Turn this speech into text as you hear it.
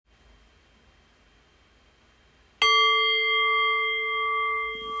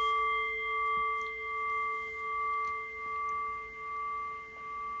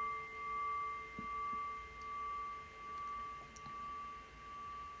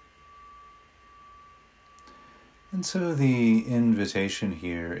And so the invitation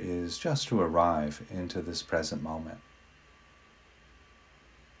here is just to arrive into this present moment.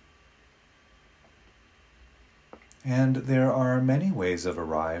 And there are many ways of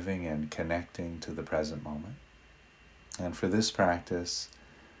arriving and connecting to the present moment. And for this practice,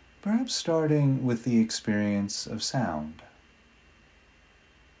 perhaps starting with the experience of sound.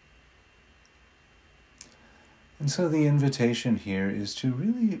 And so the invitation here is to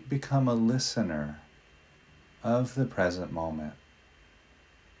really become a listener of the present moment.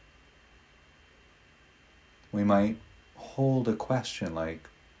 We might hold a question like,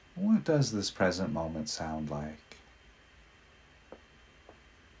 what does this present moment sound like?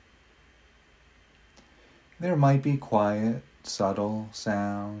 There might be quiet, subtle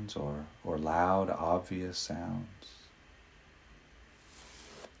sounds or loud, obvious sounds.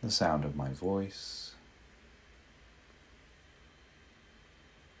 The sound of my voice.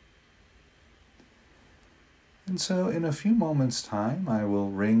 And so in a few moments' time, I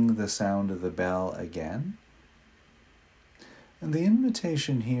will ring the sound of the bell again. And the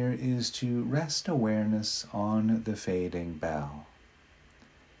invitation here is to rest awareness on the fading bell.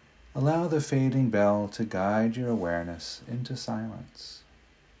 Allow the fading bell to guide your awareness into silence.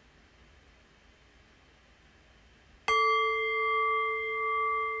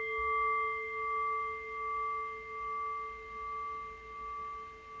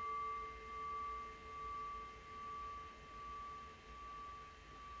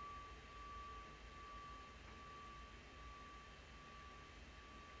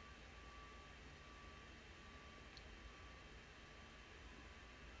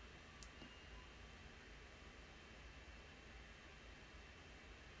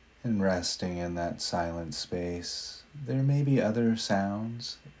 And resting in that silent space, there may be other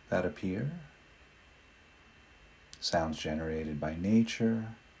sounds that appear. Sounds generated by nature,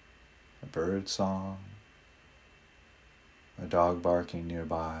 a bird song, a dog barking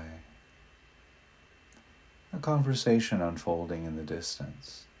nearby, a conversation unfolding in the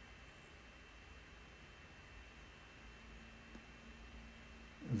distance.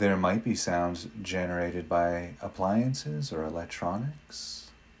 There might be sounds generated by appliances or electronics.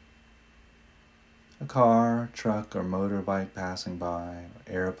 A car, truck, or motorbike passing by, or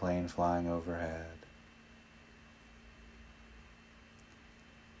airplane flying overhead.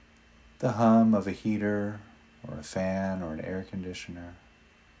 The hum of a heater, or a fan, or an air conditioner.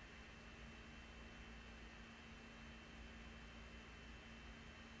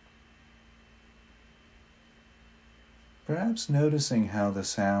 Perhaps noticing how the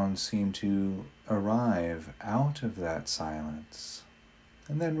sounds seem to arrive out of that silence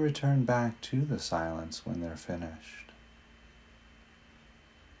and then return back to the silence when they're finished.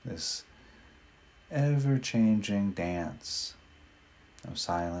 This ever-changing dance of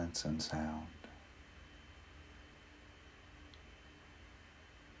silence and sound.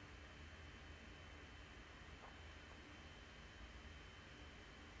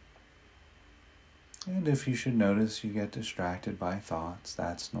 And if you should notice you get distracted by thoughts,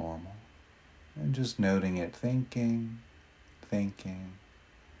 that's normal. And just noting it, thinking,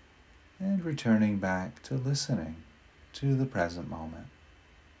 and returning back to listening to the present moment.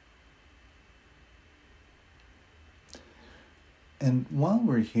 And while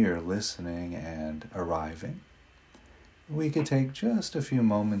we're here listening and arriving, we could take just a few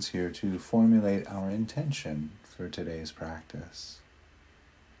moments here to formulate our intention for today's practice.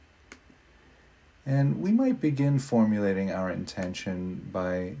 And we might begin formulating our intention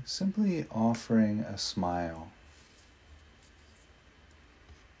by simply offering a smile.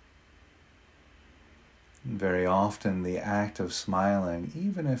 Very often the act of smiling,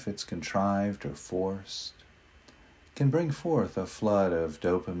 even if it's contrived or forced, can bring forth a flood of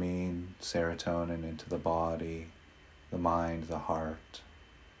dopamine, serotonin into the body, the mind, the heart.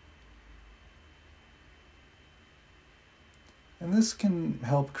 And this can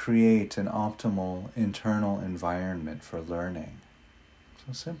help create an optimal internal environment for learning.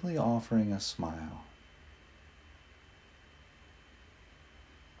 So simply offering a smile.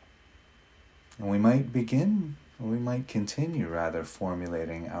 And we might continue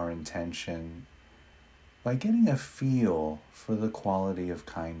formulating our intention by getting a feel for the quality of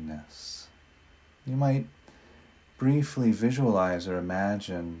kindness. You might briefly visualize or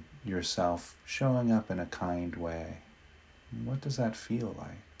imagine yourself showing up in a kind way. What does that feel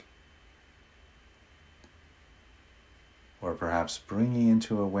like? Or perhaps bringing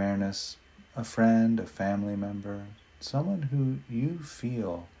into awareness a friend, a family member, someone who you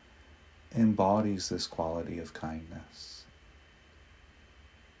feel embodies this quality of kindness.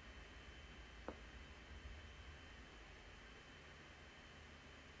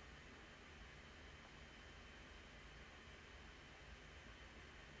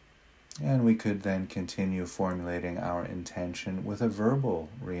 And we could then continue formulating our intention with a verbal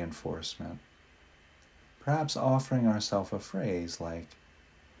reinforcement, perhaps offering ourselves a phrase like,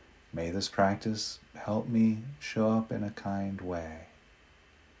 "May this practice help me show up in a kind way."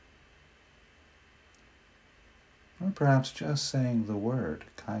 Or perhaps just saying the word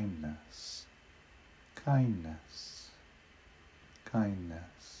kindness, kindness,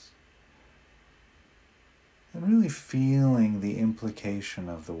 kindness. And really feeling the implication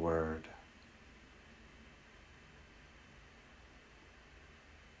of the word.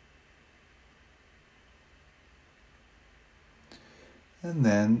 And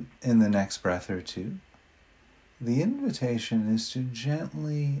then, in the next breath or two, the invitation is to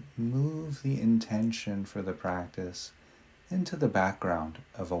gently move the intention for the practice into the background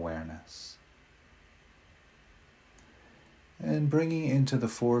of awareness. And bringing into the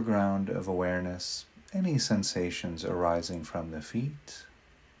foreground of awareness any sensations arising from the feet,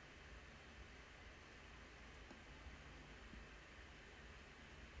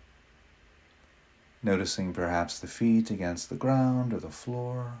 noticing perhaps the feet against the ground or the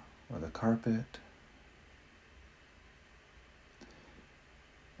floor or the carpet,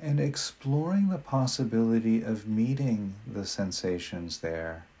 and exploring the possibility of meeting the sensations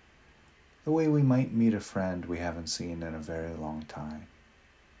there the way we might meet a friend we haven't seen in a very long time.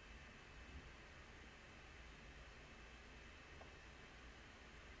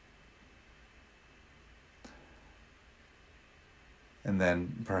 And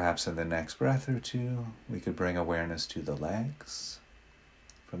then perhaps in the next breath or two, we could bring awareness to the legs,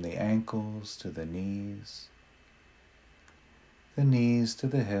 from the ankles to the knees to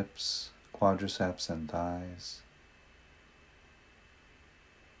the hips, quadriceps and thighs.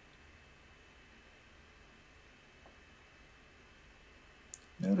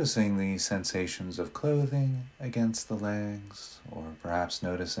 Noticing the sensations of clothing against the legs, or perhaps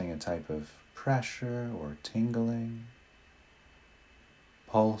noticing a type of pressure or tingling,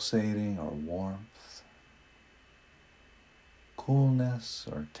 pulsating or warmth, coolness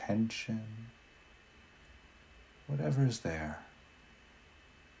or tension, whatever is there.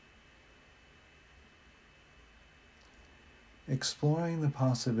 Exploring the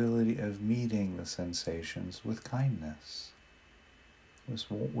possibility of meeting the sensations with kindness,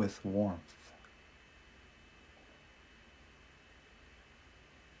 with warmth.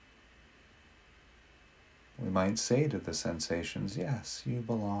 We might say to the sensations, "Yes, you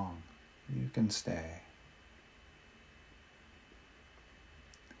belong. You can stay."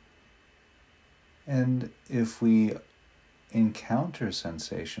 And if we encounter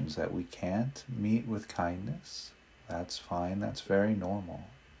sensations that we can't meet with kindness, that's fine, that's very normal.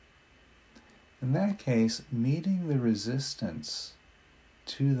 In that case, meeting the resistance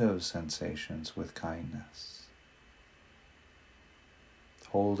to those sensations with kindness.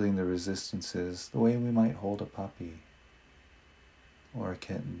 Holding the resistances the way we might hold a puppy or a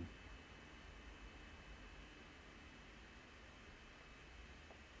kitten.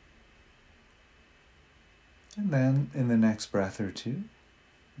 And then in the next breath or two,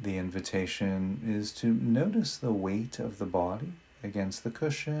 the invitation is to notice the weight of the body against the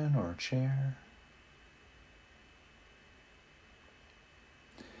cushion or chair.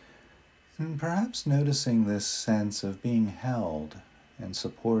 And perhaps noticing this sense of being held and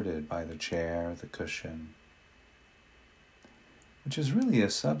supported by the chair, the cushion, which is really a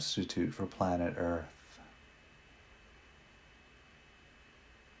substitute for planet Earth.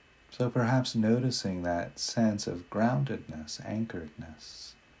 So perhaps noticing that sense of groundedness,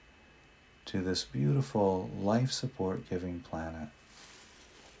 anchoredness to this beautiful life support giving planet.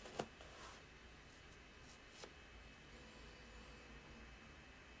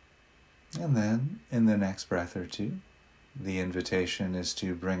 And then in the next breath or two, the invitation is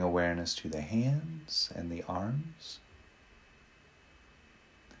to bring awareness to the hands and the arms.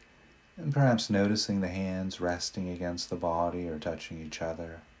 And perhaps noticing the hands resting against the body or touching each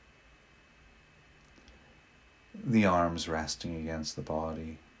other. The arms resting against the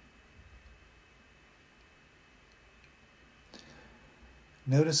body.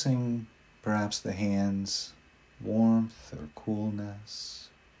 Noticing perhaps the hands' warmth or coolness,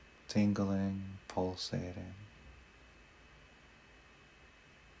 tingling, pulsating.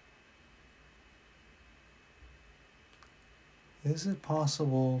 Is it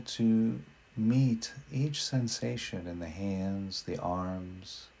possible to meet each sensation in the hands, the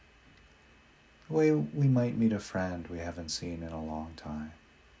arms, the way we might meet a friend we haven't seen in a long time?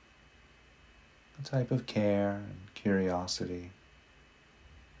 A type of care and curiosity.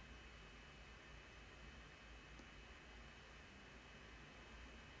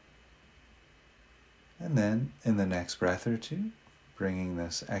 And then, in the next breath or two, bringing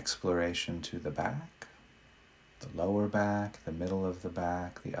this exploration to the back, the lower back, the middle of the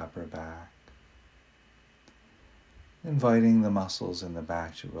back, the upper back. Inviting the muscles in the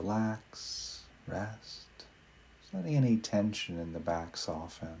back to relax, rest, just letting any tension in the back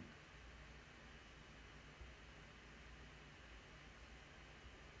soften.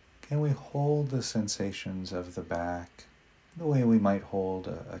 Can we hold the sensations of the back the way we might hold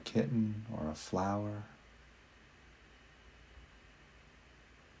a kitten or a flower?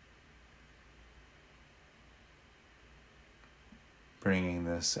 Bringing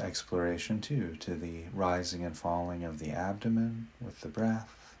this exploration too to the rising and falling of the abdomen with the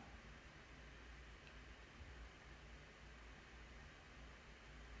breath.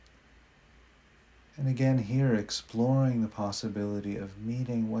 And again here exploring the possibility of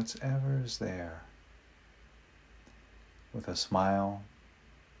meeting whatever is there with a smile,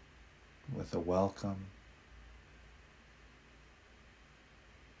 with a welcome.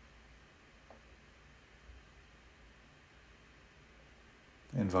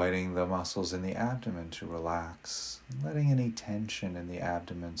 Inviting the muscles in the abdomen to relax, letting any tension in the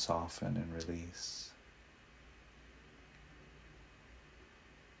abdomen soften and release.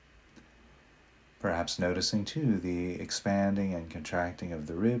 Perhaps noticing too the expanding and contracting of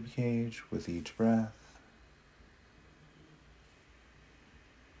the rib cage with each breath.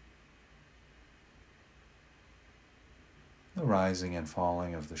 The rising and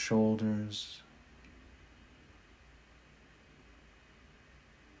falling of the shoulders.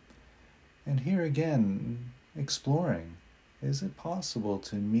 And here again, exploring, is it possible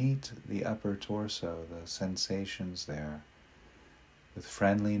to meet the upper torso, the sensations there, with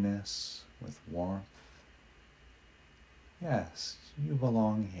friendliness, with warmth? Yes, you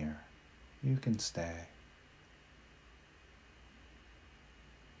belong here. You can stay.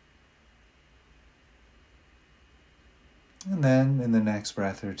 And then in the next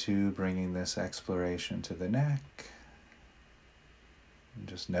breath or two, bringing this exploration to the neck. And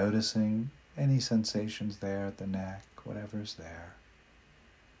just noticing any sensations there at the neck, whatever's there.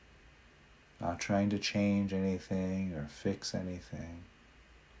 Not trying to change anything or fix anything.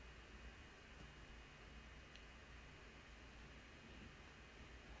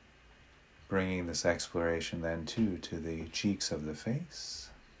 Bringing this exploration then too to the cheeks of the face.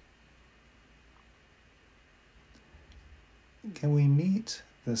 Can we meet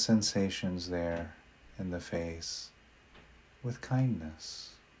the sensations there in the face with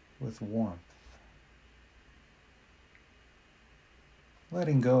kindness, with warmth?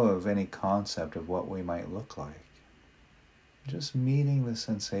 Letting go of any concept of what we might look like. Just meeting the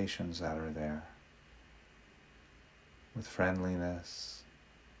sensations that are there with friendliness,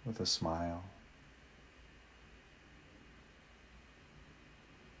 with a smile.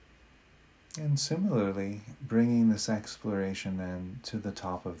 And similarly, bringing this exploration then to the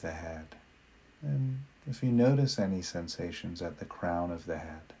top of the head. And if you notice any sensations at the crown of the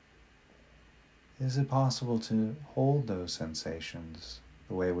head, is it possible to hold those sensations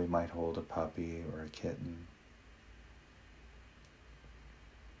the way we might hold a puppy or a kitten?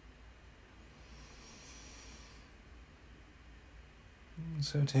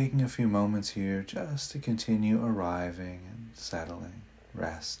 So taking a few moments here just to continue arriving and settling,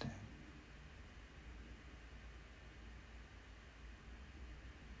 resting.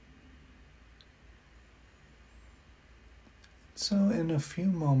 So in a few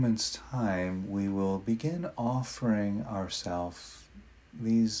moments' time, we will begin offering ourselves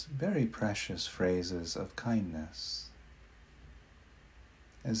these very precious phrases of kindness,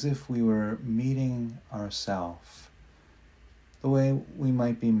 as if we were meeting ourselves the way we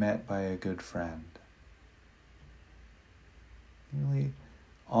might be met by a good friend. Really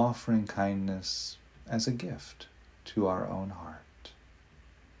offering kindness as a gift to our own heart.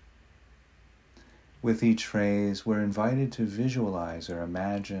 With each phrase, we're invited to visualize or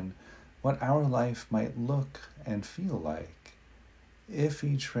imagine what our life might look and feel like if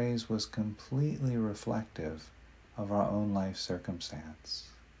each phrase was completely reflective of our own life circumstance.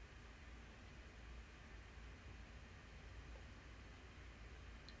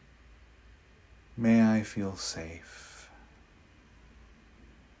 May I feel safe.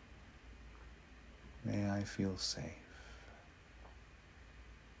 May I feel safe.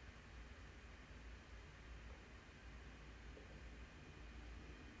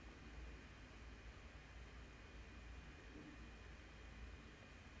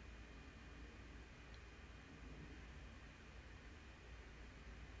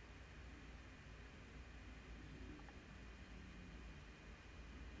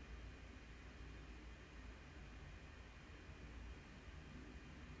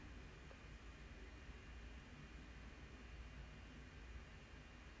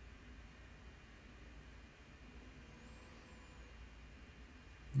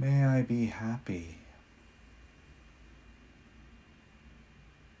 I be happy.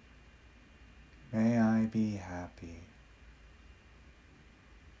 May I be happy.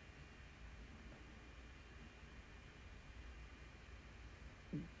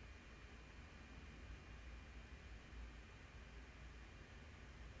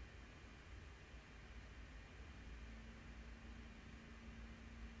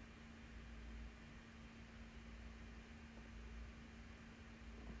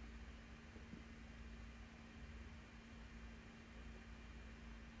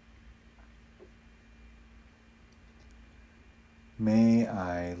 May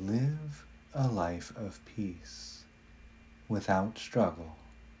I live a life of peace without struggle.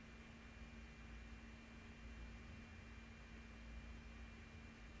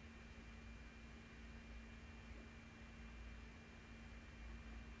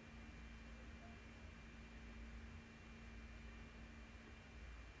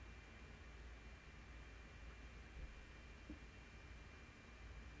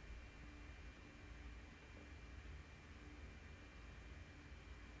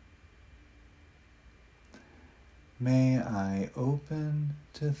 May I open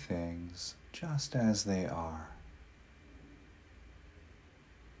to things just as they are.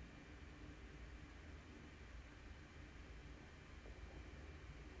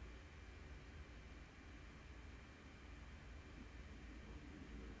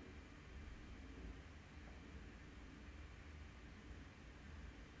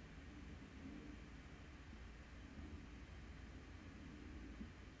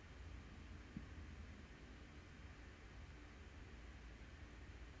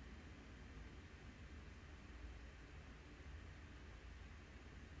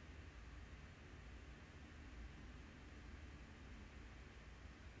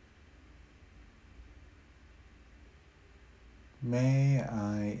 May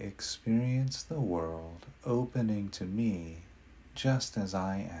I experience the world opening to me just as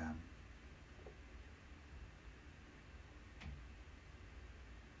I am.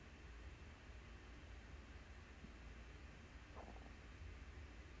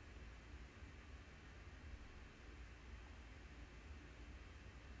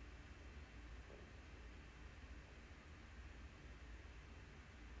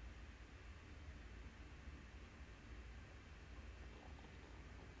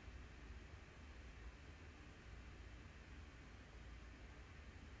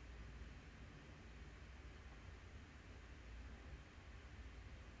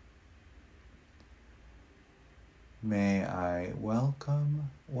 May I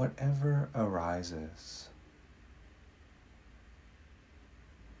welcome whatever arises.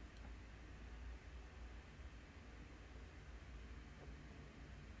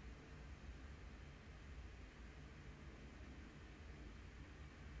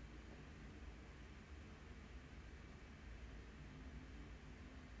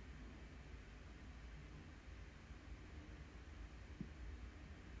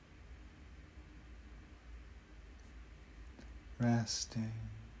 Resting,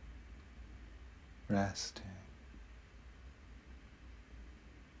 resting.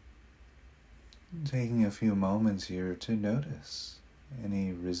 Taking a few moments here to notice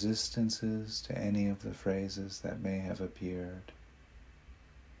any resistances to any of the phrases that may have appeared.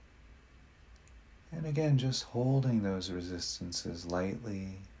 And again, just holding those resistances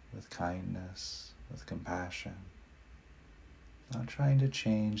lightly, with kindness, with compassion, not trying to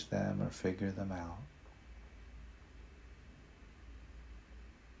change them or figure them out.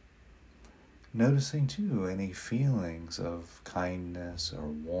 Noticing too any feelings of kindness or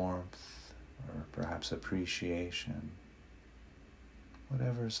warmth or perhaps appreciation,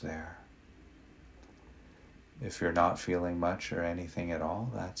 whatever's there. If you're not feeling much or anything at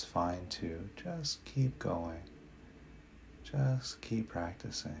all, that's fine too. Just keep going. Just keep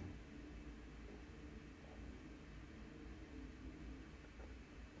practicing.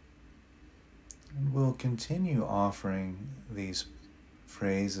 And we'll continue offering these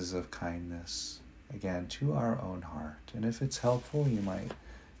phrases of kindness, again, to our own heart. And if it's helpful, you might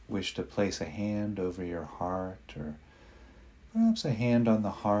wish to place a hand over your heart, or perhaps a hand on the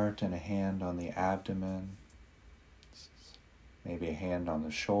heart and a hand on the abdomen, maybe a hand on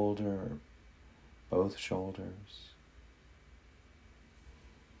the shoulder or both shoulders.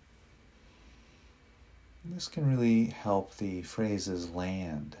 And this can really help the phrases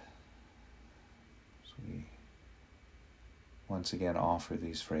land. So we once again offer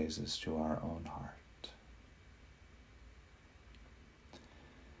these phrases to our own heart.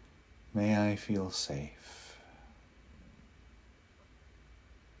 May I feel safe.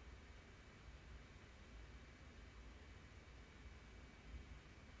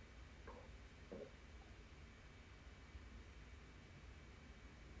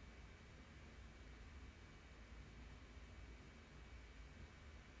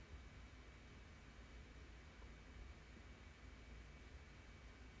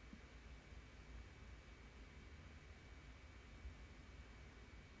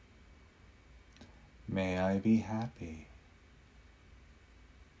 May I be happy.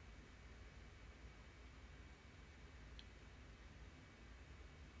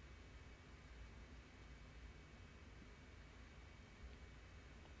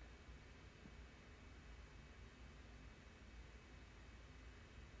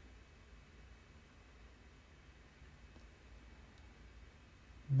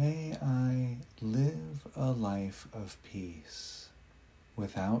 May I live a life of peace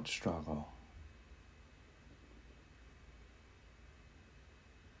without struggle.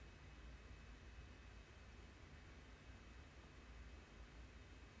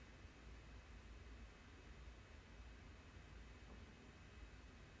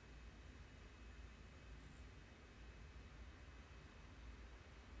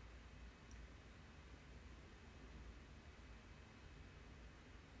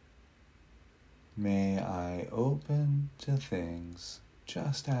 May I open to things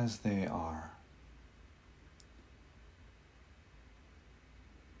just as they are.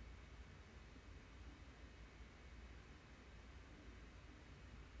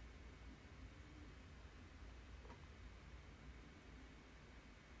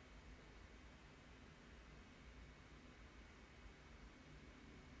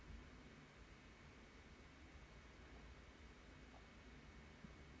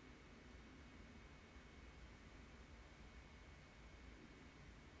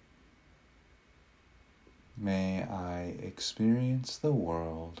 May I experience the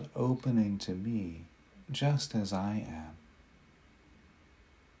world opening to me just as I am.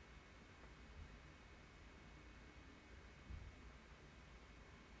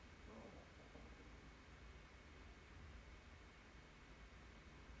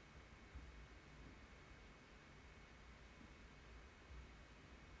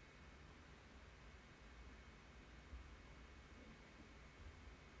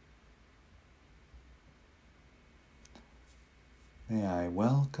 May I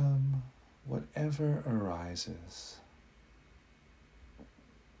welcome whatever arises.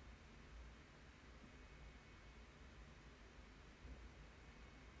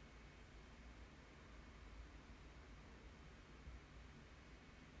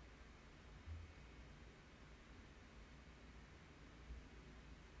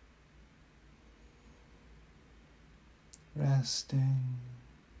 Resting,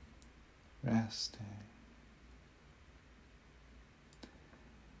 resting.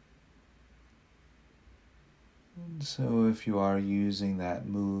 And so if you are using that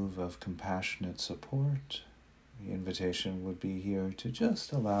move of compassionate support, the invitation would be here to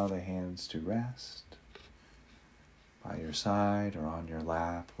just allow the hands to rest by your side or on your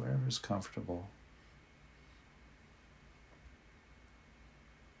lap, wherever is comfortable.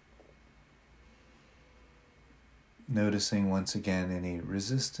 Noticing once again any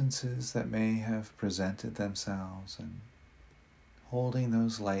resistances that may have presented themselves and holding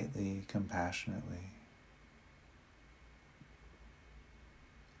those lightly, compassionately.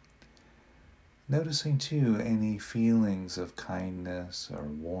 Noticing too any feelings of kindness or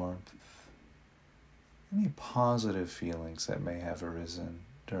warmth, any positive feelings that may have arisen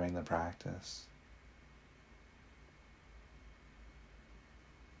during the practice.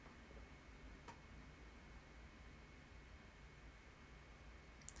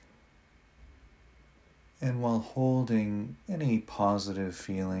 And while holding any positive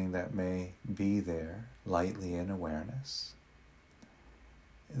feeling that may be there lightly in awareness,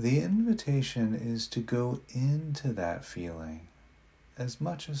 the invitation is to go into that feeling as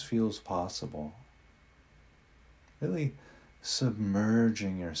much as feels possible. Really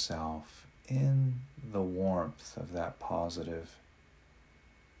submerging yourself in the warmth of that positive,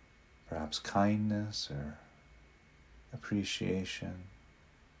 perhaps kindness or appreciation,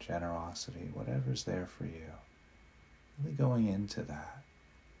 generosity, whatever's there for you. Really going into that.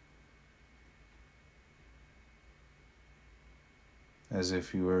 As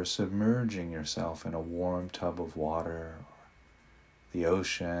if you were submerging yourself in a warm tub of water, or the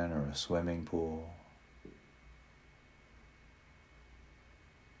ocean, or a swimming pool.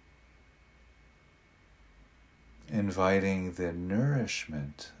 Inviting the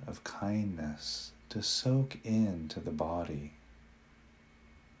nourishment of kindness to soak into the body,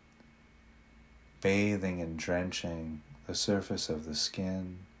 bathing and drenching the surface of the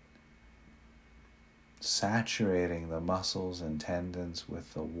skin, saturating the muscles and tendons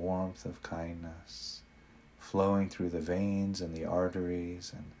with the warmth of kindness, flowing through the veins and the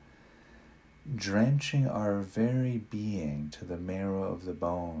arteries, and drenching our very being to the marrow of the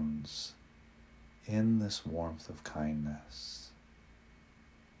bones in this warmth of kindness.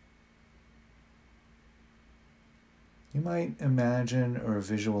 You might imagine or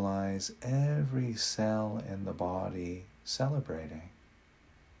visualize every cell in the body celebrating,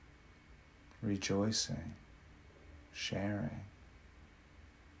 rejoicing, sharing,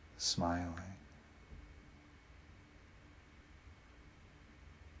 smiling.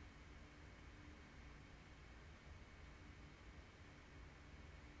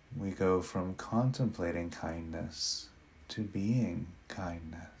 We go from contemplating kindness to being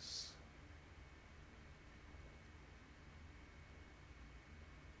kindness.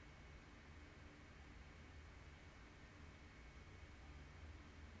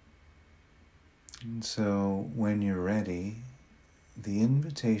 And so when you're ready, the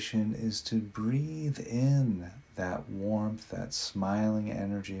invitation is to breathe in that warmth, that smiling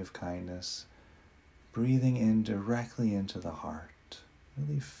energy of kindness, breathing in directly into the heart,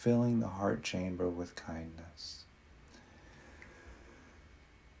 really filling the heart chamber with kindness.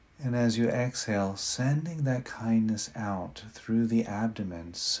 And as you exhale, sending that kindness out through the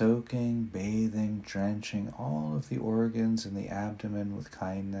abdomen, soaking, bathing, drenching all of the organs in the abdomen with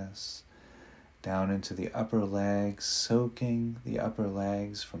kindness, down into the upper legs, soaking the upper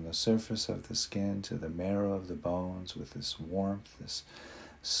legs from the surface of the skin to the marrow of the bones with this warmth, this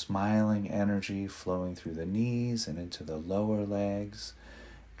smiling energy flowing through the knees and into the lower legs,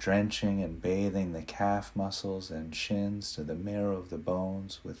 drenching and bathing the calf muscles and shins to the marrow of the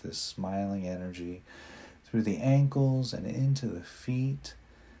bones with this smiling energy, through the ankles and into the feet,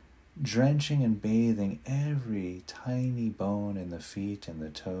 drenching and bathing every tiny bone in the feet and the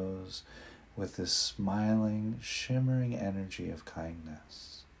toes with this smiling, shimmering energy of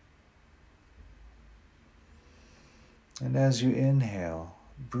kindness. And as you inhale,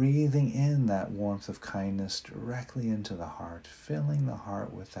 breathing in that warmth of kindness directly into the heart, filling the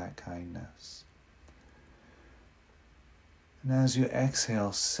heart with that kindness. And as you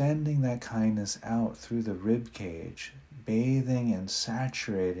exhale, sending that kindness out through the rib cage, bathing and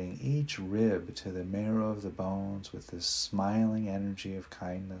saturating each rib to the marrow of the bones with this smiling energy of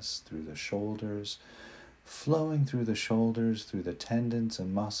kindness through the shoulders, flowing through the shoulders, through the tendons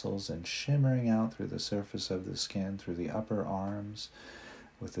and muscles, and shimmering out through the surface of the skin, through the upper arms,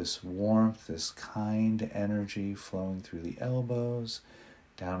 with this warmth, this kind energy flowing through the elbows,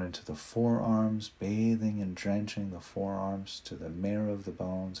 down into the forearms, bathing and drenching the forearms to the marrow of the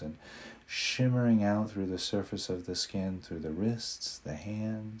bones and shimmering out through the surface of the skin, through the wrists, the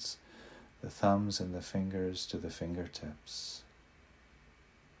hands, the thumbs and the fingers to the fingertips.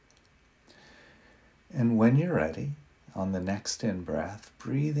 And when you're ready, on the next in-breath,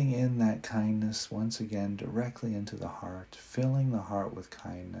 breathing in that kindness once again directly into the heart, filling the heart with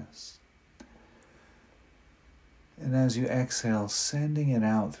kindness. And as you exhale, sending it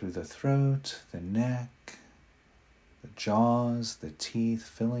out through the throat, the neck, the jaws, the teeth,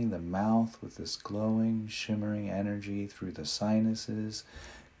 filling the mouth with this glowing, shimmering energy through the sinuses,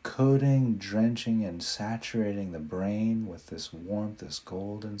 coating, drenching, and saturating the brain with this warmth, this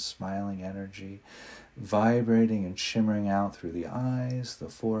golden, smiling energy, vibrating and shimmering out through the eyes, the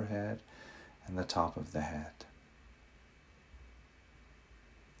forehead, and the top of the head.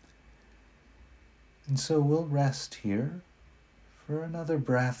 And so we'll rest here for another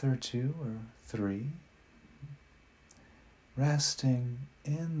breath or two or three, resting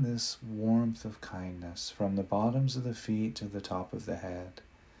in this warmth of kindness from the bottoms of the feet to the top of the head,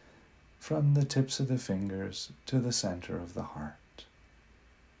 from the tips of the fingers to the center of the heart.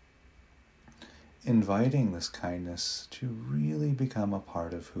 Inviting this kindness to really become a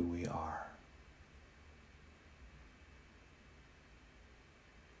part of who we are.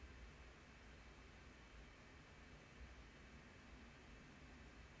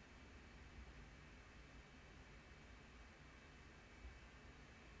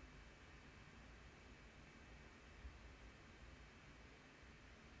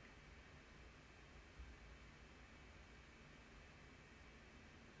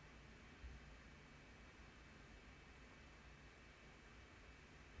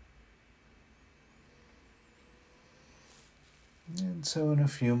 And so in a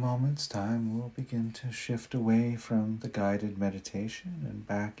few moments' time, we'll begin to shift away from the guided meditation and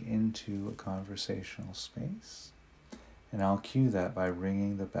back into a conversational space. And I'll cue that by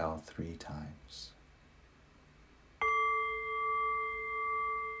ringing the bell 3 times.